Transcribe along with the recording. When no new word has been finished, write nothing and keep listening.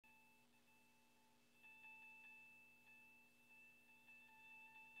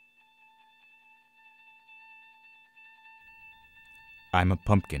I'm a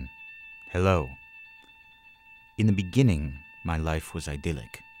pumpkin. Hello. In the beginning, my life was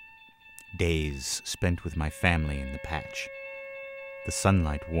idyllic. Days spent with my family in the patch. The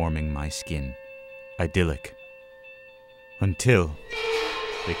sunlight warming my skin. Idyllic. Until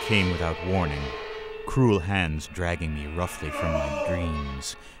they came without warning, cruel hands dragging me roughly from my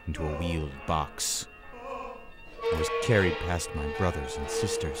dreams into a wheeled box. I was carried past my brothers and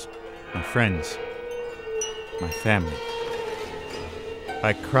sisters, my friends, my family.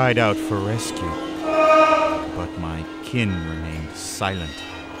 I cried out for rescue, but my kin remained silent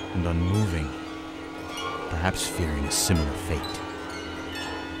and unmoving, perhaps fearing a similar fate.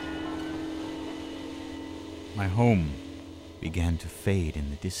 My home began to fade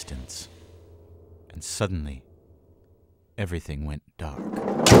in the distance, and suddenly, everything went dark.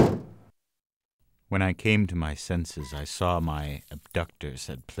 When I came to my senses, I saw my abductors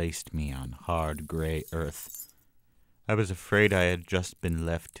had placed me on hard gray earth. I was afraid I had just been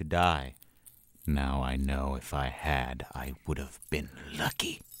left to die. Now I know if I had, I would have been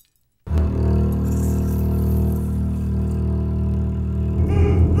lucky.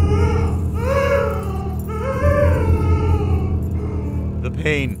 The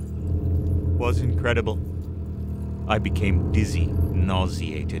pain was incredible. I became dizzy,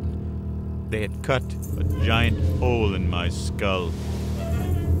 nauseated. They had cut a giant hole in my skull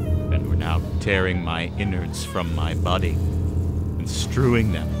and were now tearing my innards from my body and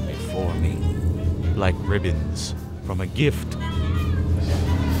strewing them before me like ribbons from a gift.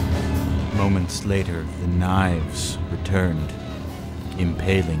 Moments later, the knives returned,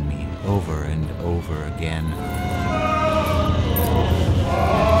 impaling me over and over again.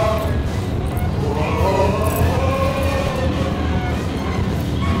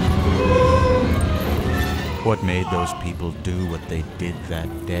 What made those people do what they did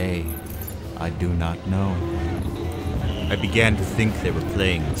that day, I do not know. I began to think they were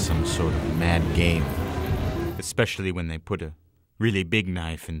playing some sort of mad game, especially when they put a really big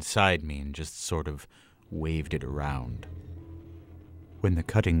knife inside me and just sort of waved it around. When the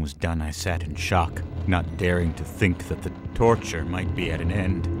cutting was done, I sat in shock, not daring to think that the torture might be at an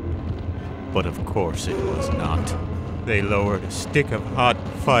end. But of course it was not. They lowered a stick of hot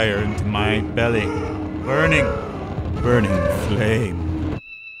fire into my belly. Burning flame.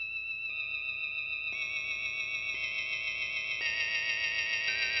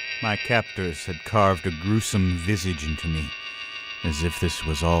 My captors had carved a gruesome visage into me, as if this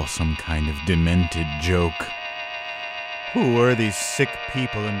was all some kind of demented joke. Who were these sick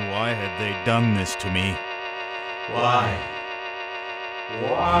people and why had they done this to me? Why?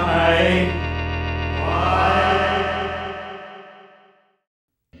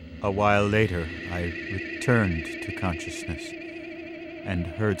 A while later, I returned to consciousness and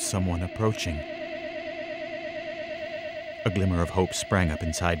heard someone approaching. A glimmer of hope sprang up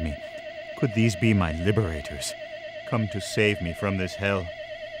inside me. Could these be my liberators, come to save me from this hell?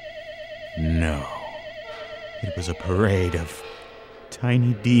 No. It was a parade of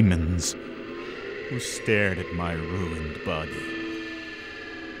tiny demons who stared at my ruined body.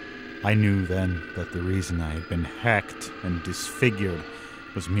 I knew then that the reason I had been hacked and disfigured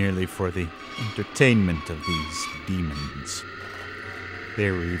was merely for the entertainment of these demons. They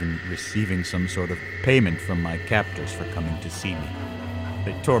were even receiving some sort of payment from my captors for coming to see me.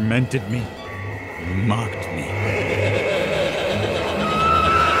 They tormented me, mocked me.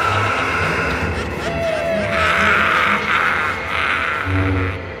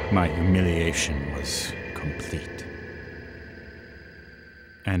 My humiliation was complete.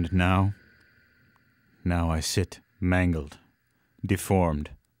 And now I sit mangled, deformed,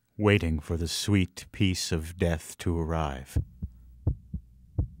 waiting for the sweet peace of death to arrive.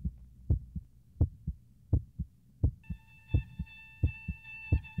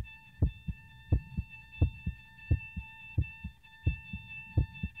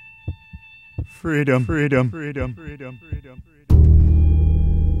 Freedom, freedom, freedom, freedom, freedom, freedom.